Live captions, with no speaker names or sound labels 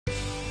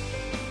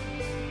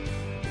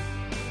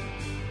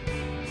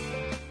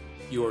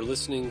You are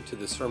listening to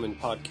the sermon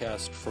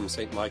podcast from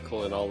St.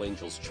 Michael and All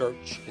Angels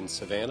Church in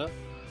Savannah.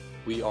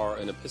 We are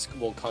an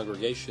Episcopal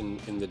congregation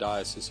in the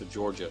Diocese of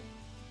Georgia,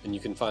 and you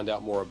can find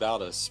out more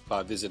about us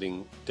by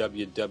visiting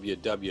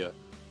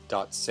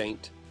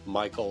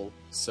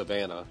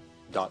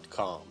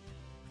www.stmichaelsavannah.com.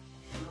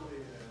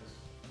 Surely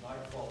as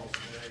night follows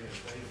day and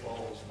day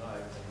follows night,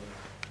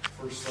 and the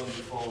first Sunday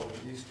following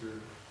Easter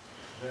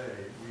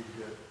day, we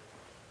get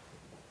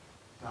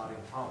Doubting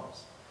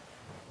Thomas.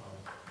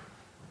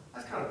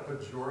 That's kind of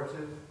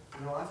pejorative.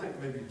 You know, I think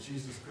maybe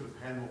Jesus could have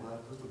handled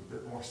that just a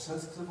bit more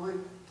sensitively.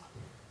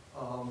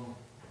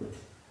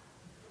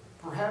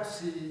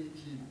 Perhaps he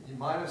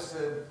might have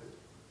said,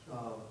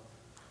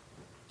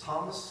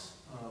 Thomas,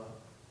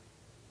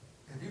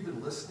 have you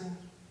been listening?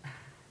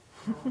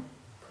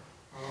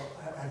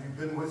 Have you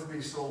been with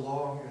me so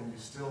long and you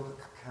still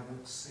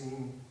haven't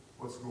seen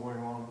what's going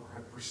on, or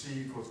have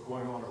perceived what's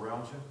going on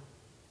around you?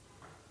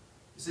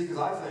 You see, because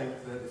I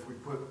think that if we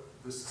put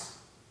this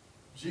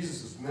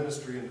Jesus'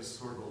 ministry into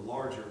sort of a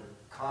larger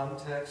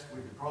context, we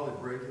could probably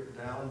break it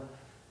down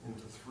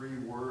into three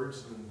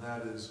words, and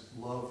that is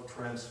love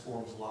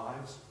transforms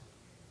lives.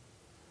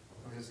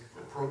 His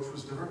approach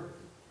was different.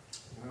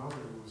 You know,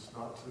 it was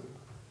not to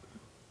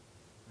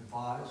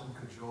advise and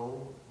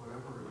cajole,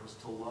 whatever. It was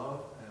to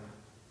love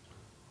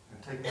and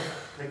take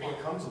what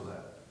comes of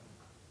that.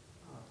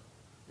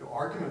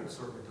 Argument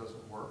certainly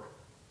doesn't work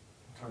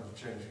in terms of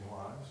changing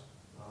lives.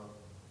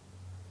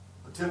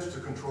 Attempts to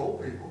control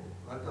people,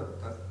 that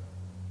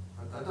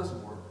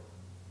doesn't work.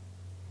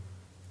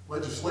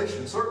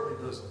 Legislation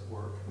certainly doesn't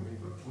work. I mean,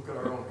 look at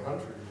our own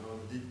country, you know,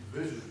 the deep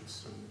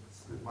divisions, and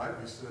it might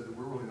be said that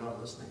we're really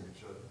not listening to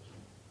each other.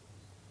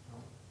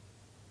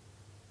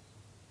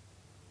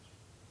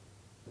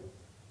 You know?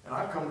 And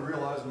I've come to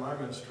realize in my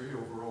ministry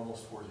over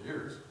almost 40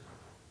 years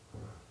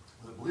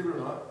that, believe it or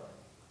not,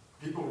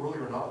 people really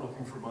are not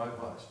looking for my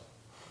advice.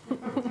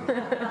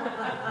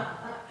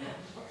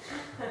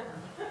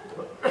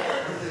 What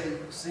they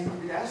seem to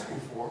be asking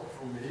for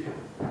from me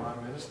in my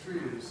ministry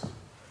is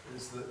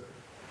that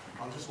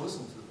I'll just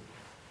listen to them.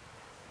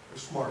 They're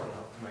smart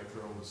enough to make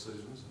their own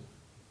decisions. And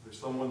there's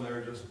someone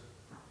there just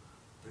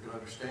that can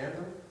understand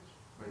them,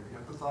 maybe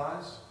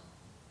empathize,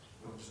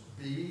 you know, just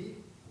be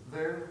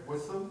there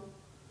with them.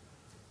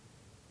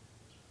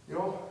 You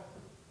know,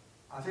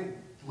 I think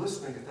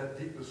listening at that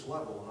deepest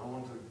level, and I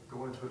want to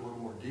go into it a little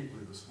more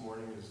deeply this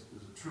morning, is a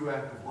true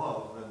act of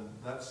love, and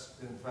that's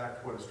in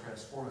fact what is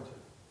transformative.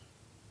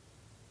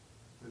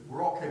 That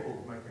we're all capable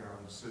of making our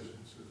own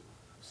decisions. If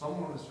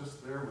someone is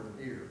just there with an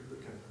ear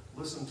that can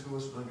listen to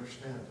us and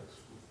understand us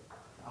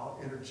without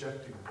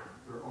interjecting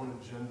their own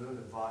agenda and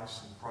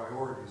advice and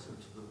priorities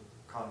into the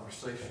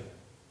conversation.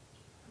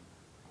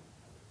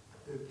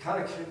 It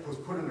kind of was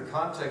put into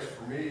context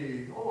for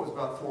me, it was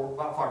about 5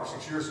 or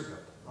 6 years ago.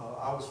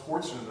 I was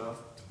fortunate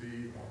enough to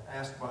be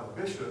asked by the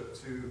bishop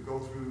to go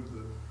through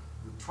the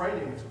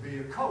training to be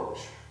a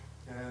coach,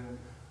 and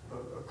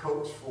a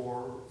coach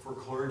for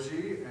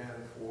clergy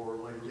and for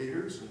lay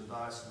leaders in the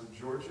Diocese of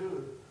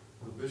Georgia.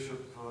 The bishop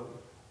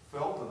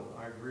felt, and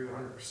I agree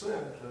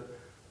 100%, that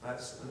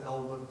that's an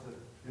element that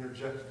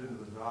interjected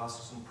into the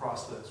diocesan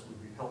process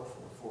would be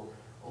helpful for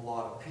a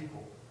lot of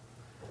people.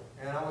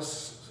 And I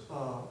was,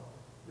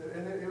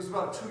 and it was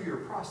about a 2-year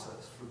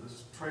process for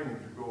this training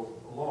to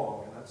go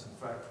along, and that's in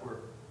fact where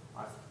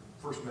I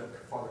first met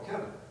Father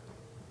Kevin.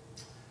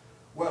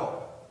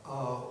 Well,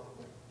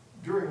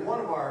 during one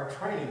of our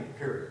training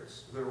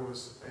periods, there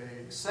was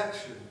a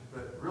section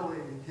that really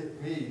hit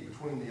me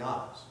between the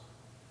eyes.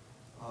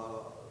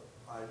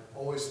 I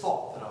always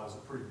thought that I was a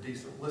pretty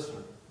decent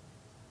listener.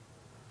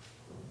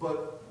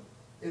 But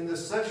in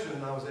this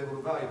session, I was able to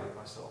evaluate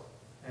myself.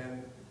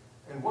 And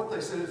what they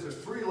said is there's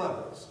three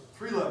levels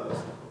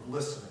of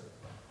listening.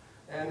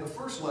 And the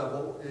first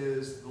level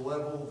is the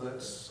level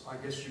that's, I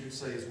guess you could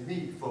say, is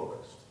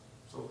me-focused.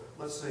 So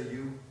let's say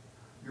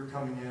you're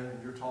coming in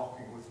and you're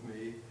talking with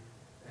me,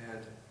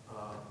 and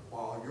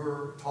while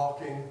you're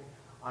talking,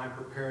 I'm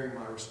preparing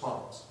my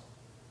response.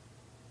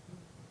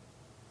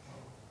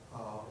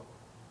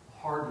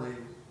 Hardly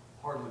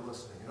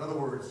listening. In other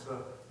words,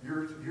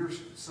 you're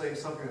saying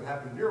something that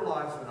happened in your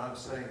life, and I'm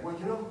saying, well,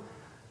 you know,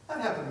 that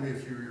happened to me a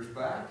few years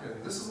back,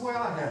 and this is the way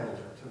I handled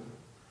it,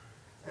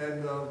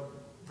 and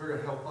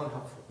very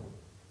unhelpful.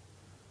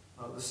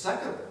 The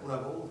second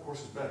level, of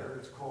course, is better.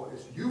 It's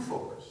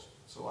you-focused.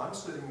 So I'm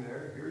sitting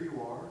there, here you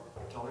are,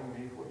 telling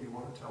me what you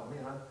want to tell me,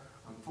 and I'm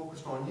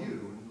focused on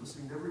you and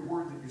listening to every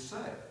word that you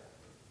say.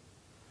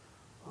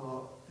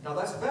 Now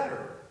that's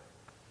better.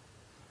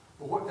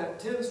 But what that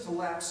tends to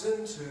lapse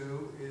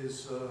into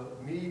is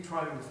me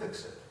trying to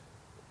fix it.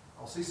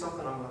 I'll see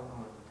something, I'm going to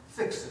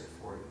fix it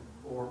for you.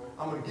 Or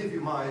I'm going to give you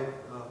my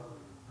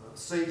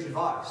sage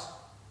advice.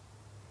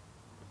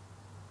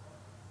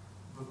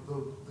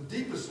 The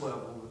deepest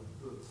level,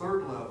 the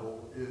third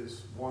level,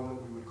 is one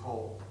that we would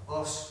call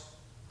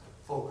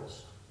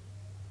us-focused.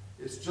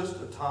 It's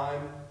just a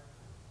time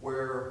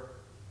where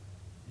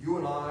you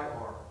and I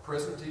are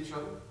present to each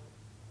other.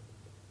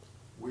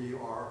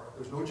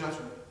 There's no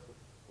judgment.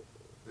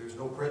 There's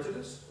no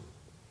prejudice.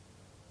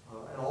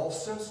 and all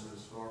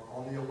senses are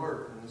on the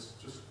alert in this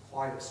just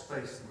quiet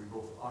space that we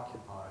both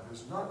occupy.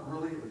 There's not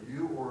really a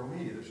you or a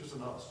me, there's just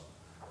an us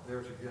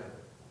there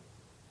together.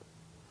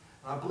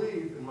 And I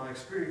believe, in my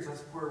experience,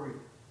 that's where we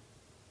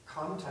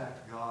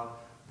contact God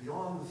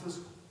beyond the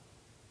physical.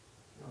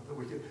 That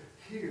we can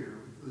hear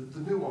the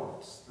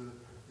nuance,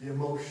 the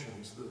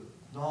emotions, the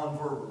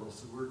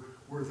nonverbals.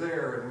 We're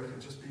there and we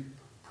can just be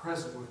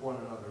present with one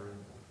another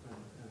and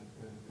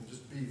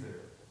just be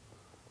there.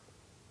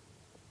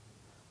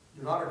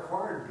 You're not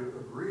required to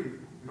agree.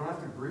 You don't have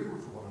to agree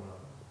with one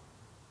another.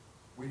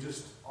 We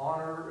just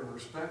honor and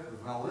respect the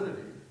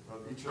validity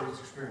of each other's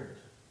experience.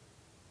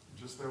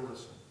 You're just there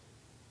listening.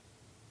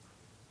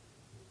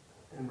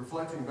 In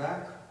reflecting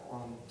back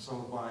on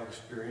some of my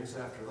experience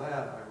after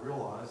that, I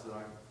realized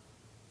that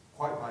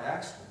quite by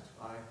accident,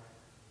 I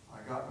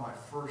got my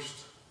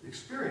first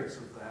experience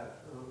of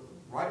that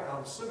right out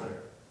of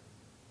seminary.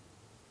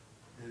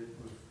 It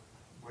was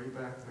way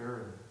back there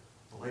in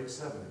the late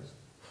 70s.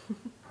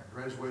 I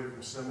graduated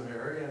from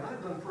seminary, and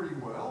I'd done pretty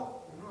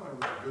well. I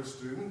was a good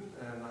student,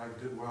 and I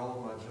did well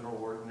in my general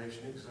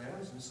ordination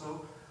exams, and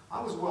so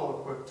I was well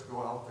equipped to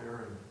go out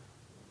there and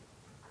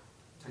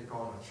take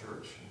on a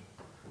church.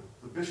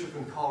 The bishop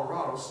in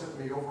Colorado sent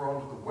me over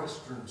onto the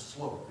western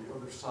slope, the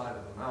other side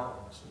of the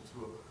mountains,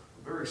 into a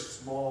very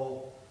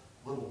small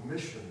little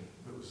mission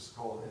that was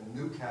called in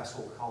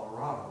Newcastle,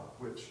 Colorado,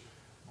 which,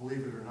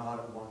 believe it or not,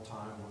 at one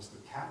time was the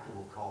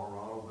capital of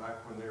Colorado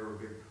back when they were a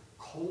big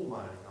coal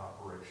mining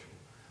operation.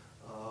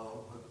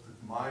 But the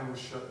mine was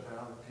shut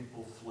down,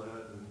 people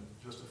fled, and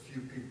just a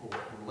few people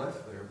were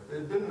left there. But they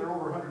had been there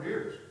over 100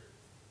 years,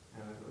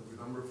 and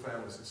a number of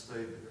families had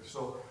stayed there.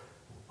 So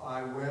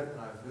I went and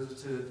I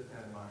visited,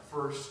 and my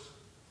first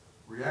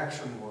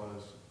reaction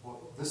was,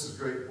 well, this is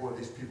great, boy,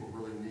 these people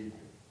really need me.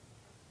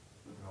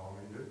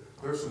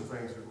 There's some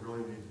things that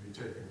really need to be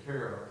taken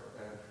care of,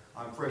 and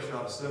I'm fresh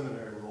out of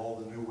seminary with all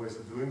the new ways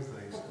of doing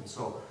things, and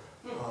so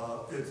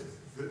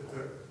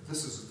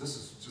this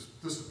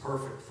is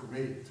perfect for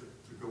me to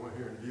go in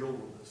here and deal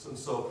with this. And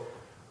so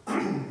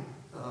I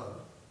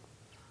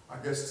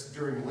guess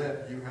during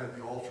Lent you had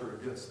the altar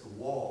against the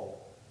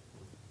wall,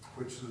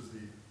 which is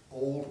the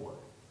old way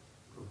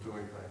of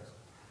doing things.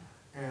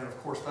 And of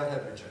course that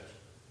had to be changed.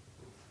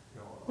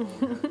 You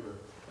had to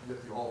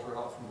get the altar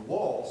out from the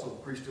wall so the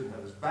priest didn't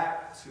have his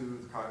back to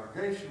the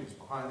congregation, he was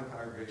behind the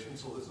congregation.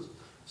 So this is a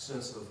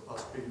sense of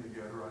us being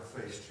together. I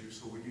faced you,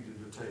 so we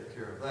needed to take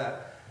care of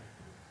that.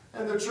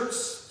 And the church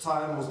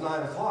time was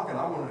 9 o'clock, and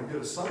I wanted to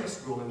get a Sunday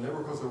school in there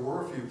because there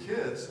were a few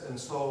kids. And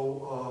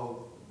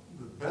so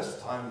the best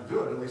time to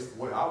do it, at least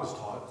the way I was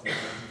taught, you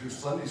do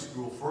Sunday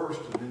school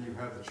first, and then you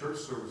have the church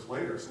service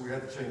later. So we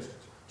had to change the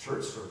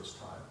church service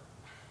time.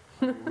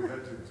 We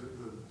had to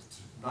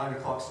 9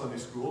 o'clock Sunday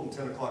school and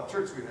 10 o'clock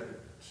church. We had to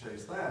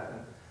change that.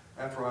 And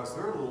after I was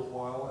there a little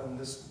while, and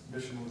this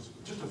mission was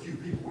just a few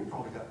people, we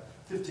probably got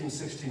 15,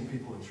 16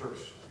 people in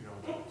church,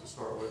 to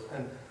start with.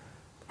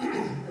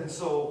 And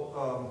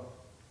so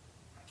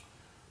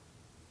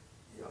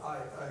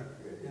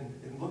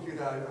in looking at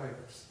that,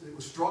 it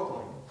was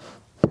struggling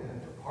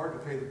and hard to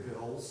pay the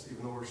bills,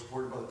 even though we were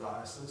supported by the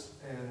diocese.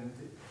 And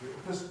the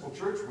Episcopal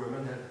Church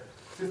women had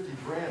 50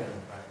 grand in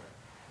the bank.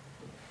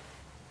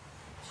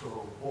 So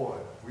boy,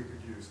 we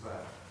could use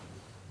that,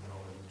 in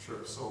the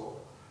church. So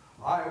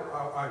I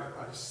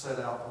set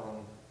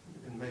out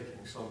in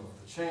making some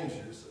of the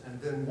changes,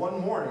 and then one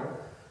morning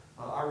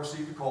I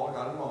received a call. I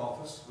got in my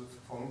office with a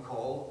phone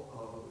call.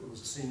 It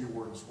was a senior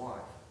warden's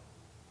wife,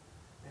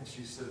 and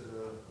she said,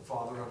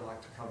 "Father, I'd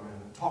like to come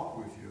in and talk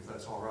with you, if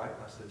that's all right."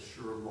 And I said,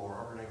 "Sure,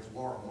 Laura." Her name's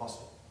Laura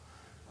Muscle.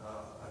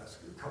 I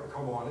said,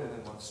 "Come on in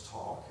and let's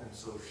talk." And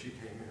so she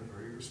came in,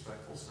 very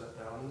respectful, sat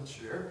down in the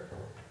chair,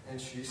 and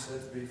she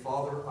said to me,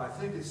 "Father, I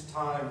think it's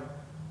time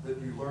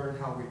that you learn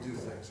how we do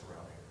things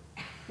around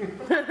here."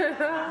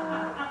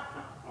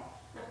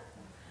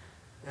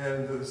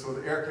 And so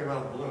the air came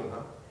out of the balloon,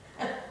 huh?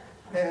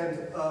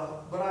 And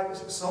but I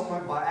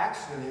somewhat by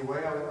accident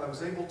anyway, I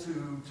was able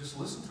to just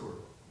listen to her.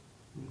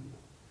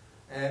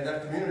 And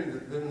that community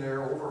that had been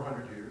there over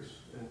 100 years,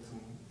 and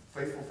some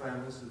faithful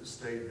families that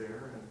stayed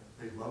there, and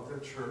they loved their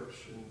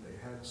church, and they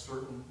had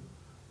certain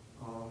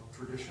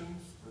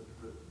traditions that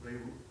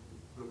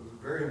was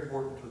very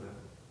important to them.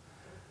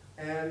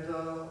 And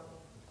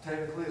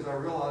technically, as I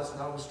realized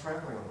that I was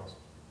trampling on those.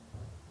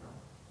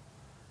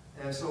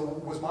 And so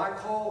was my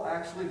call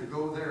actually to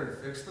go there and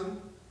fix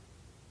them?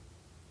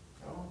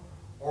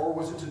 Or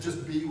was it to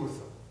just be with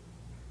them?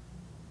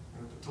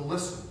 To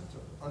listen, to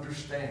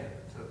understand.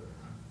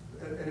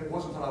 And it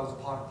wasn't that I was a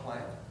potted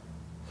plant.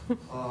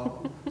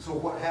 So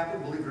what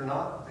happened, believe it or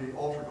not, the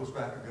altar goes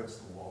back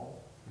against the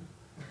wall.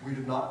 We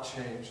did not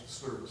change the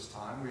service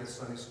time. We had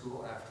Sunday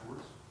school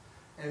afterwards.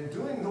 And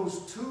doing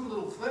those two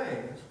little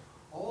things,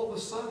 all of a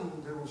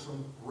sudden there was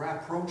some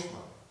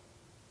rapprochement.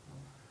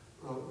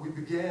 We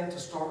began to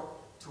start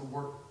to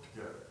work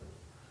together.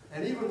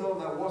 And even though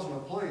that wasn't a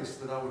place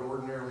that I would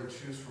ordinarily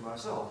choose for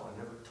myself, I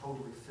never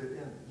totally fit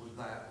in with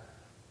that,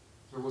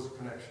 there was a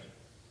connection.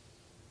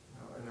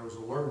 And there was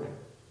a learning.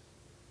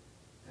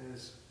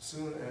 as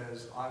soon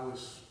as I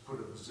was put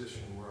in a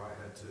position where I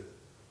had to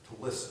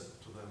listen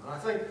to them. And I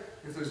think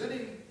if there's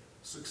any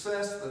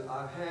success that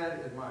I've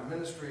had in my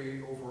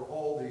ministry over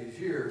all these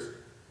years,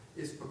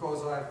 it's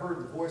because I've heard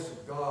the voice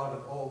of God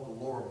in all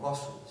the lower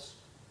muscles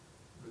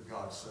that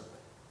God sent me.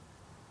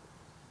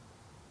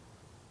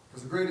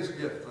 Because the greatest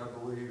gift, I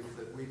believe,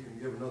 that we can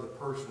give another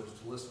person is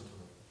to listen to them.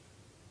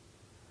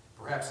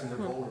 Perhaps in their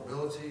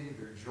vulnerability,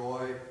 their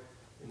joy,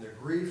 in their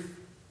grief,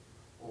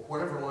 or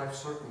whatever life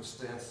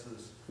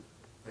circumstances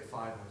they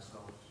find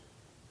themselves.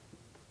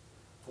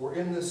 For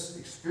in this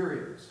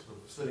experience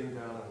of sitting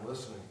down and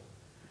listening,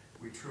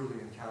 we truly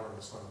encounter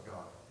the Son of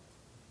God.